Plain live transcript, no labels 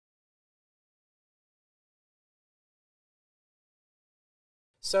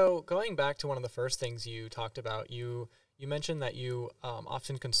So going back to one of the first things you talked about, you mentioned that you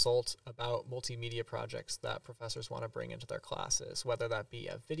often consult about multimedia projects that professors want to bring into their classes, whether that be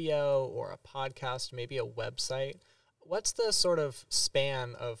a video or a podcast, maybe a website. What's the sort of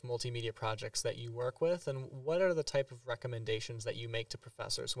span of multimedia projects that you work with, and what are the type of recommendations that you make to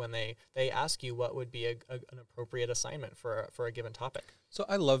professors when they ask you what would be an appropriate assignment for a given topic? So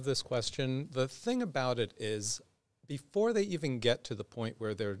I love this question. The thing about it is, before they even get to the point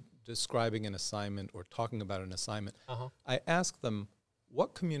where they're describing an assignment or talking about an assignment, I ask them,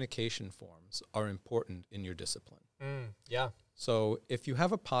 what communication forms are important in your discipline? Yeah. So if you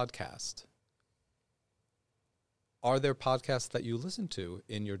have a podcast, are there podcasts that you listen to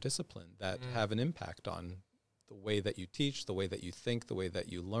in your discipline that have an impact on the way that you teach, the way that you think, the way that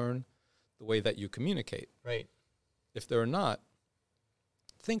you learn, the way that you communicate? Right. If there are not,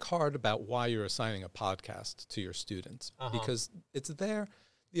 think hard about why you're assigning a podcast to your students, because it's there.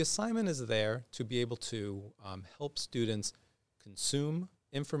 The assignment is there to be able to help students consume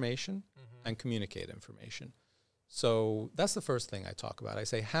information and communicate information. So that's the first thing I talk about. I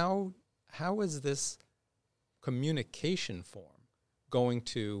say, how is this communication form going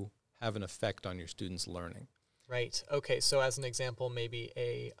to have an effect on your students' learning? Right. Okay. So as an example, maybe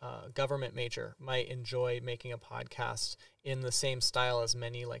a government major might enjoy making a podcast in the same style as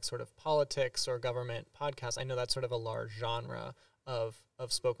many like sort of politics or government podcasts. I know that's sort of a large genre of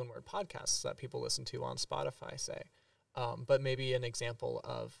spoken word podcasts that people listen to on Spotify, say. But maybe an example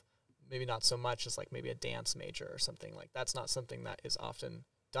of maybe not so much as like maybe a dance major or something like that's not something that is often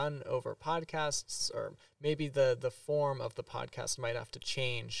done over podcasts, or maybe the form of the podcast might have to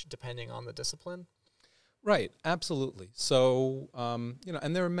change depending on the discipline. Right, absolutely. So,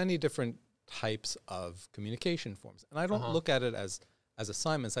 and there are many different types of communication forms. And I don't look at it as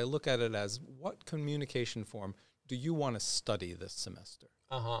assignments. I look at it as, what communication form do you want to study this semester?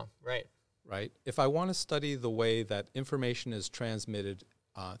 Right. Right. If I want to study the way that information is transmitted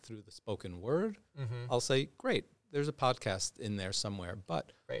through the spoken word, I'll say, great, there's a podcast in there somewhere.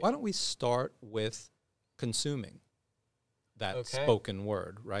 But why don't we start with consuming that spoken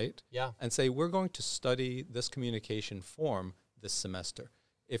word, right? Yeah. And say, we're going to study this communication form this semester.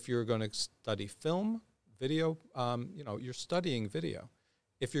 If you're going to study film, video, you're studying video.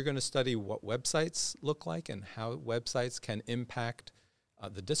 If you're going to study what websites look like and how websites can impact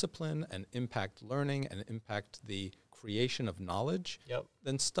the discipline and impact learning and impact the creation of knowledge,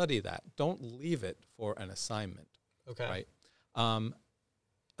 then study that. Don't leave it for an assignment. Right?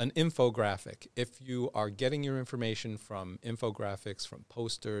 An infographic. If you are getting your information from infographics, from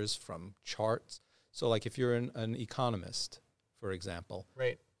posters, from charts, so like if you're an economist, for example,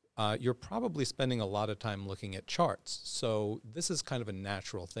 you're probably spending a lot of time looking at charts. So this is kind of a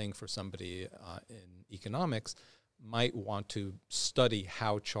natural thing for somebody in economics might want to study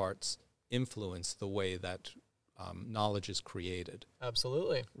how charts influence the way that knowledge is created.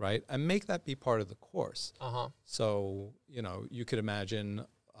 Absolutely. Right? And make that be part of the course. So, you could imagine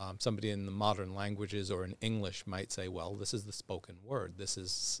somebody in the modern languages or in English might say, well, this is the spoken word. This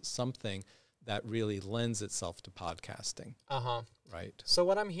is something that really lends itself to podcasting. Right. So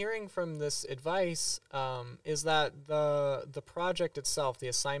what I'm hearing from this advice is that the project itself, the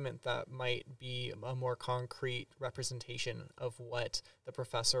assignment that might be a more concrete representation of what the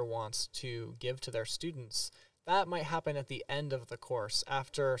professor wants to give to their students, that might happen at the end of the course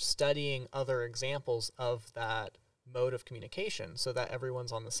after studying other examples of that mode of communication so that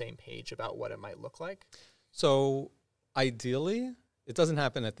everyone's on the same page about what it might look like? So ideally, it doesn't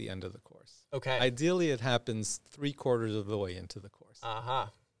happen at the end of the course. Okay. Ideally, it happens 3/4 of the way into the course.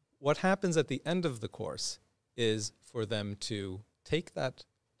 What happens at the end of the course is for them to take that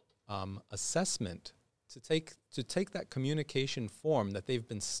assessment, to take that communication form that they've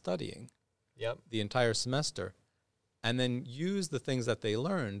been studying the entire semester, and then use the things that they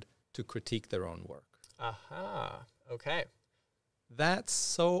learned to critique their own work. Okay. That's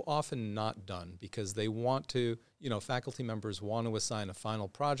so often not done because they want to, faculty members want to assign a final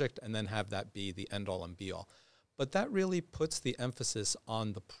project and then have that be the end-all and be-all. But that really puts the emphasis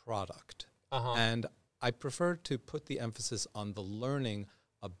on the product. And I prefer to put the emphasis on the learning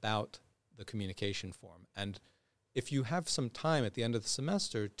about the communication form. And if you have some time at the end of the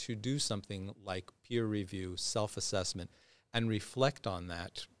semester to do something like peer review, self-assessment, and reflect on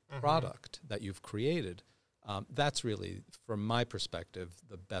that product that you've created, that's really, from my perspective,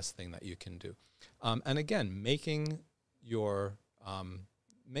 the best thing that you can do. And again, making your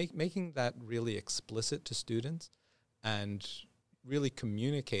making that really explicit to students and really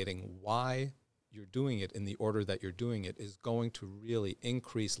communicating why you're doing it in the order that you're doing it is going to really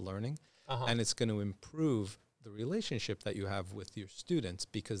increase learning, and it's going to improve the relationship that you have with your students,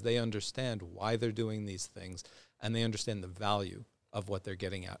 because they understand why they're doing these things and they understand the value of what they're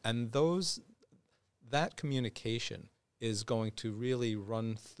getting out. And that communication is going to really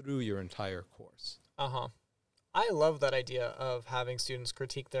run through your entire course. Uh-huh. I love that idea of having students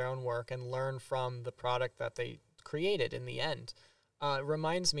critique their own work and learn from the product that they created in the end. It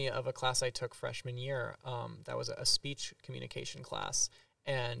reminds me of a class I took freshman year. That was a speech communication class.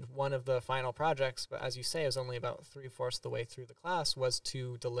 And one of the final projects, but as you say, it was only about 3/4 of the way through the class, was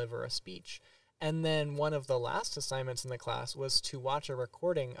to deliver a speech. And then one of the last assignments in the class was to watch a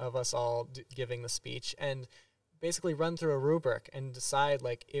recording of us all giving the speech and basically run through a rubric and decide,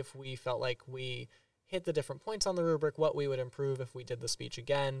 like, if we felt like we hit the different points on the rubric, what we would improve if we did the speech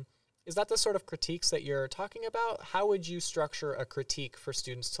again. Is that the sort of critiques that you're talking about? How would you structure a critique for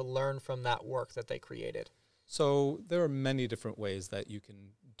students to learn from that work that they created? So there are many different ways that you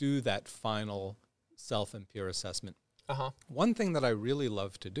can do that final self and peer assessment. Uh-huh. One thing that I really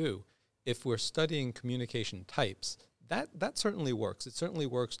love to do, if we're studying communication types, that certainly works. It certainly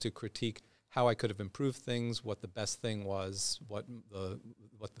works to critique how I could have improved things, what the best thing was, what the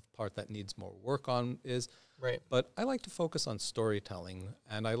part that needs more work on is. Right. But I like to focus on storytelling,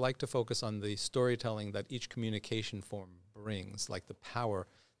 and I like to focus on the storytelling that each communication form brings, like the power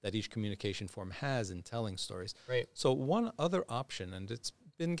that each communication form has in telling stories. Right. So one other option, and it's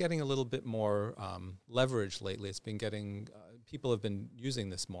been getting a little bit more leverage lately, it's been getting, people have been using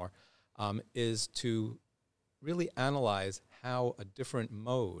this more, is to really analyze how a different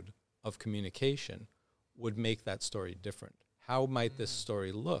mode of communication would make that story different. How might this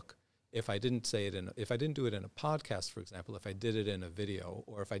story look if I didn't say it if I didn't do it in a podcast, for example, if I did it in a video,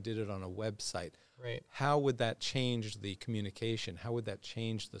 or if I did it on a website? Right. How would that change the communication? How would that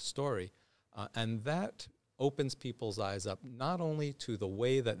change the story? And that opens people's eyes up not only to the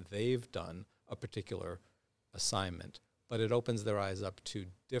way that they've done a particular assignment, but it opens their eyes up to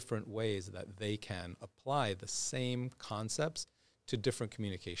different ways that they can apply the same concepts to different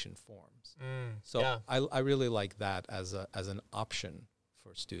communication forms. So yeah. I really like that as an option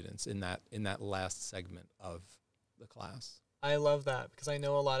for students in that last segment of the class. I love that because I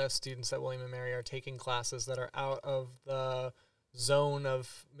know a lot of students at William & Mary are taking classes that are out of the zone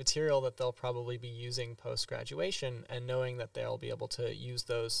of material that they'll probably be using post-graduation, and knowing that they'll be able to use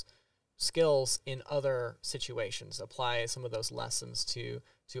those skills in other situations, apply some of those lessons to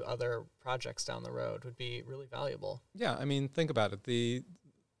other projects down the road would be really valuable. Yeah, I mean, think about it. The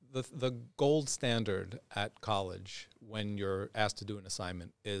gold standard at college when you're asked to do an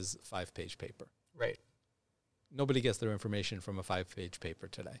assignment is a 5-page paper. Right. Nobody gets their information from a 5-page paper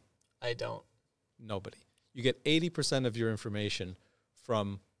today. I don't. Nobody. You get 80% of your information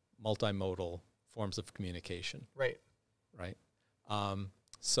from multimodal forms of communication. Right. Right.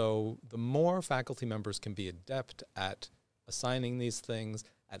 So the more faculty members can be adept at assigning these things,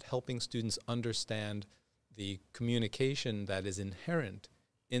 at helping students understand the communication that is inherent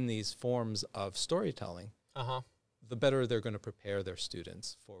in these forms of storytelling, the better they're going to prepare their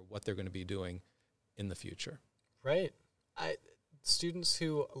students for what they're going to be doing in the future. Right. Students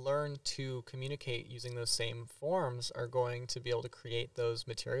who learn to communicate using those same forms are going to be able to create those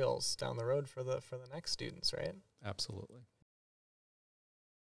materials down the road for the next students, right? Absolutely.